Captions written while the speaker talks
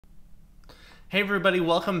Hey everybody,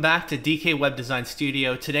 welcome back to DK Web Design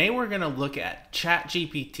Studio. Today we're going to look at Chat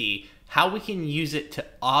GPT, how we can use it to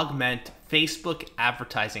augment Facebook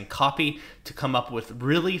advertising copy to come up with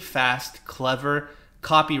really fast, clever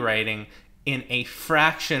copywriting in a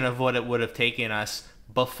fraction of what it would have taken us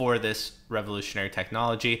before this revolutionary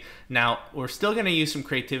technology. Now, we're still going to use some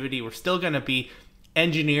creativity. We're still going to be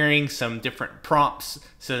engineering some different prompts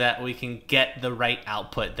so that we can get the right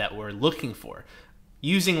output that we're looking for.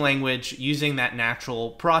 Using language, using that natural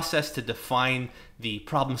process to define the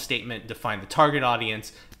problem statement, define the target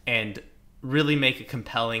audience, and really make a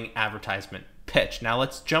compelling advertisement pitch. Now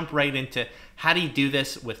let's jump right into how do you do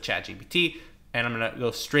this with ChatGPT, and I'm gonna go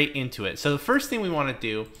straight into it. So the first thing we wanna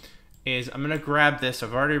do is I'm gonna grab this,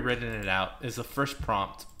 I've already written it out, is the first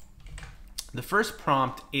prompt. The first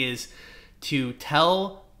prompt is to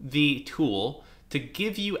tell the tool to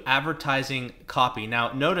give you advertising copy.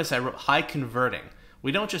 Now notice I wrote high converting.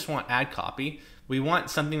 We don't just want ad copy. We want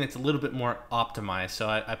something that's a little bit more optimized. So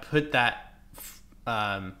I put that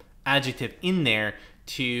adjective in there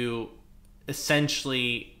to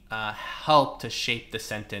essentially help to shape the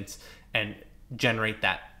sentence and generate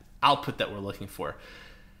that output that we're looking for.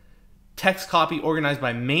 Text copy organized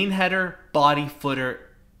by main header, body, footer,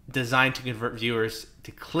 designed to convert viewers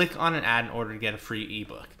to click on an ad in order to get a free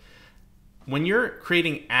ebook. When you're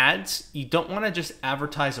creating ads, you don't want to just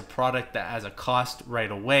advertise a product that has a cost right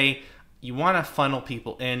away. You want to funnel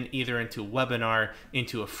people in either into a webinar,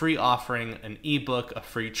 into a free offering, an ebook, a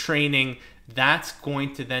free training. That's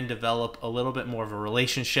going to then develop a little bit more of a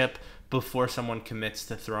relationship before someone commits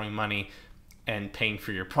to throwing money and paying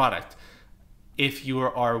for your product. If you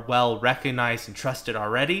are well recognized and trusted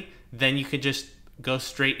already, then you could just go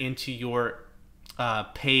straight into your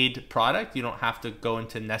paid product. You don't have to go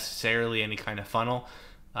into necessarily any kind of funnel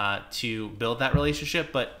to build that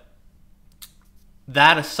relationship. But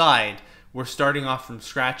that aside, we're starting off from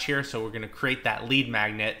scratch here. So we're going to create that lead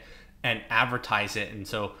magnet and advertise it. And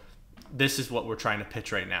so this is what we're trying to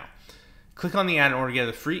pitch right now. Click on the ad in order to get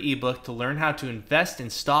a free ebook to learn how to invest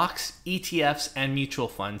in stocks, ETFs, and mutual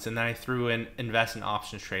funds. And then I threw in invest in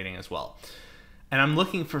options trading as well. And I'm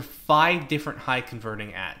looking for 5 different high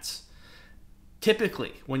converting ads.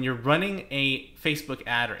 Typically, when you're running a Facebook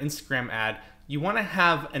ad or Instagram ad, you want to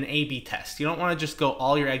have an A/B test. You don't want to just go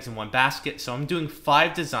all your eggs in one basket. So I'm doing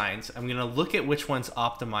 5 designs. I'm going to look at which one's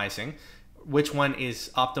optimizing, which one is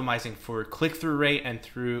optimizing for click-through rate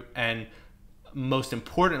and most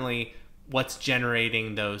importantly, what's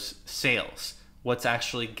generating those sales, what's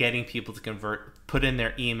actually getting people to convert, put in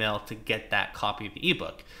their email to get that copy of the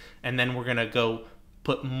ebook. And then we're going to go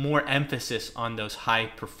put more emphasis on those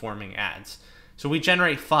high-performing ads. So we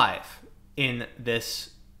generate 5 in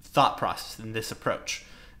this thought process, in this approach.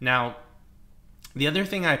 Now, the other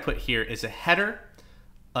thing I put here is a header,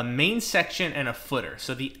 a main section, and a footer.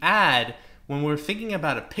 So the ad, when we're thinking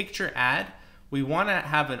about a picture ad, we want to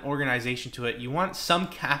have an organization to it. You want some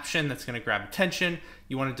caption that's going to grab attention.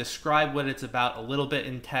 You want to describe what it's about a little bit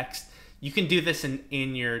in text. You can do this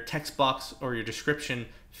in your text box or your description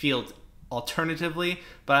field alternatively,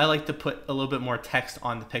 but I like to put a little bit more text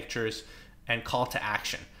on the pictures and call to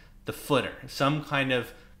action, the footer, some kind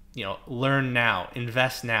of, learn now,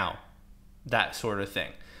 invest now, that sort of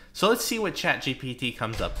thing. So let's see what ChatGPT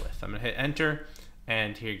comes up with. I'm gonna hit enter,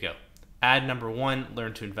 and here you go. Ad number 1,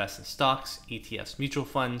 learn to invest in stocks, ETFs, mutual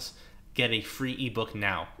funds, get a free ebook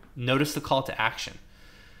now. Notice the call to action.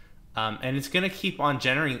 And it's gonna keep on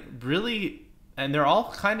generating really, and they're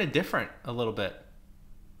all kind of different a little bit.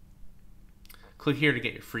 Click here to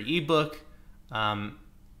get your free ebook.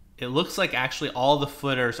 It looks like actually all the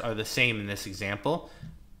footers are the same in this example,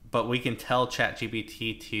 but we can tell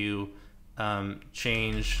ChatGPT to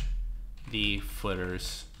change the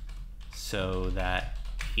footers so that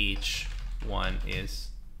each one is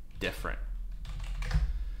different.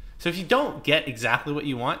 So if you don't get exactly what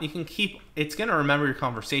you want, you can it's going to remember your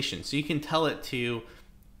conversation. So you can tell it to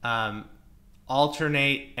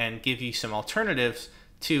alternate and give you some alternatives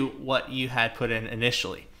to what you had put in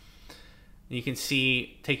initially. You can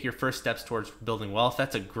see, take your first steps towards building wealth.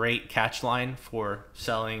 That's a great catch line for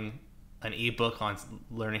selling an ebook on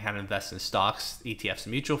learning how to invest in stocks, ETFs,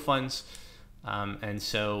 and mutual funds. And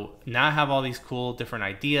so now I have all these cool different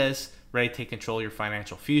ideas, ready to take control of your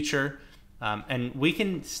financial future. And we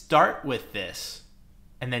can start with this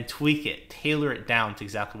and then tweak it, tailor it down to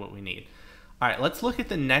exactly what we need. All right, let's look at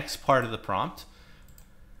the next part of the prompt.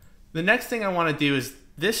 The next thing I want to do is,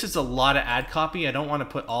 this is a lot of ad copy. I don't want to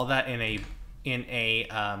put all that in a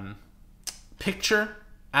picture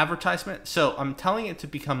advertisement. So I'm telling it to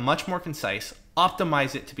become much more concise,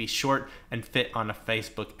 optimize it to be short and fit on a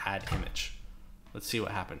Facebook ad image. Let's see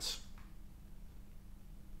what happens.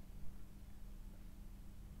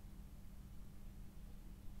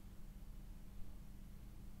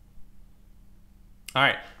 All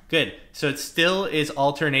right, good. So it still is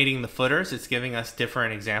alternating the footers. It's giving us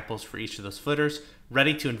different examples for each of those footers.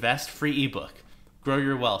 Ready to invest, free ebook. Grow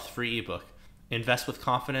your wealth, free ebook. Invest with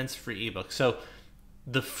confidence, free ebook. So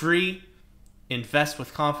the free, invest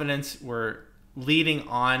with confidence, we're leading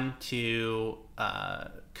on to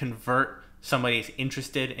convert somebody who's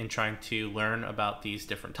interested in trying to learn about these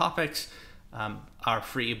different topics. Our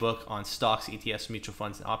free ebook on stocks, ETFs, mutual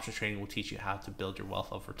funds, and options trading will teach you how to build your wealth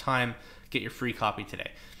over time. Get your free copy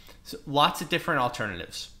today. So lots of different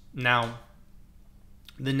alternatives. Now,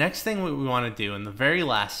 the next thing we want to do in the very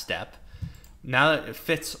last step, now that it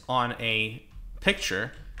fits on a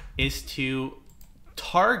picture, is to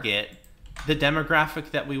target the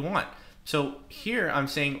demographic that we want. So here I'm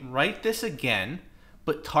saying write this again,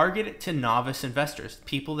 but target it to novice investors,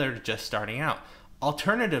 people that are just starting out.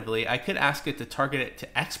 Alternatively, I could ask it to target it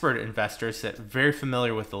to expert investors that are very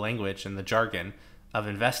familiar with the language and the jargon of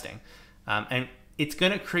investing. And it's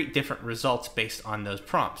going to create different results based on those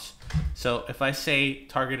prompts. So if I say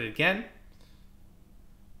target it again,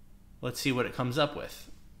 let's see what it comes up with.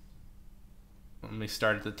 Let me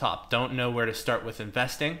start at the top. Don't know where to start with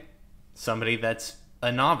investing. Somebody that's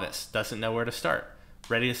a novice doesn't know where to start.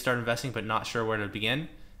 Ready to start investing but not sure where to begin.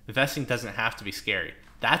 Investing doesn't have to be scary.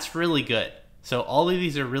 That's really good. So all of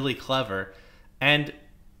these are really clever, and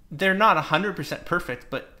they're not 100% perfect,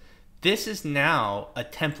 but this is now a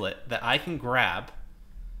template that I can grab,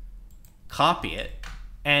 copy it,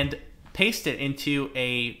 and paste it into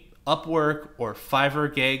a Upwork or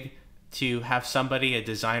Fiverr gig to have somebody, a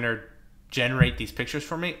designer, generate these pictures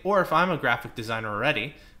for me. Or if I'm a graphic designer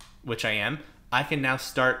already, which I am, I can now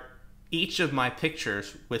start each of my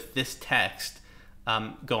pictures with this text.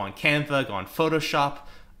 Go on Canva, go on Photoshop,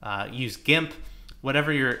 use GIMP,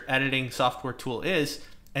 whatever your editing software tool is,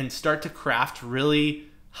 and start to craft really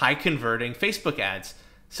high converting Facebook ads.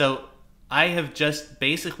 So I have just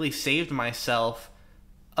basically saved myself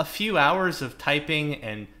a few hours of typing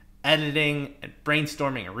and editing and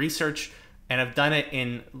brainstorming and research, and I've done it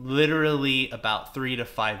in literally about 3 to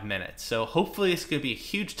 5 minutes. So hopefully this could be a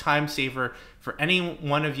huge time saver for any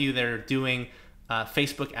one of you that are doing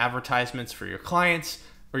Facebook advertisements for your clients,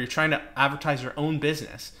 or you're trying to advertise your own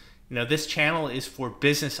business. You know, this channel is for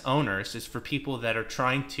business owners. It's for people that are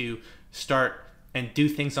trying to start and do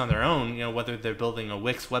things on their own, you know, whether they're building a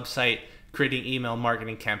Wix website, creating email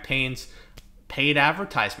marketing campaigns, paid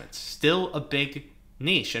advertisements, still a big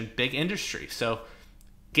niche and big industry. So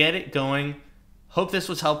get it going. Hope this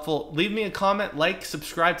was helpful. Leave me a comment, like,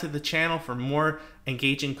 subscribe to the channel for more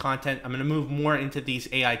engaging content. I'm going to move more into these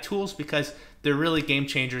AI tools because they're really game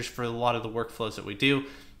changers for a lot of the workflows that we do.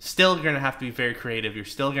 Still, you're going to have to be very creative. You're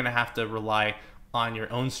still going to have to rely on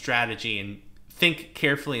your own strategy and think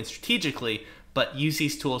carefully and strategically, but use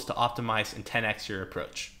these tools to optimize and 10x your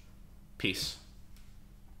approach. Peace.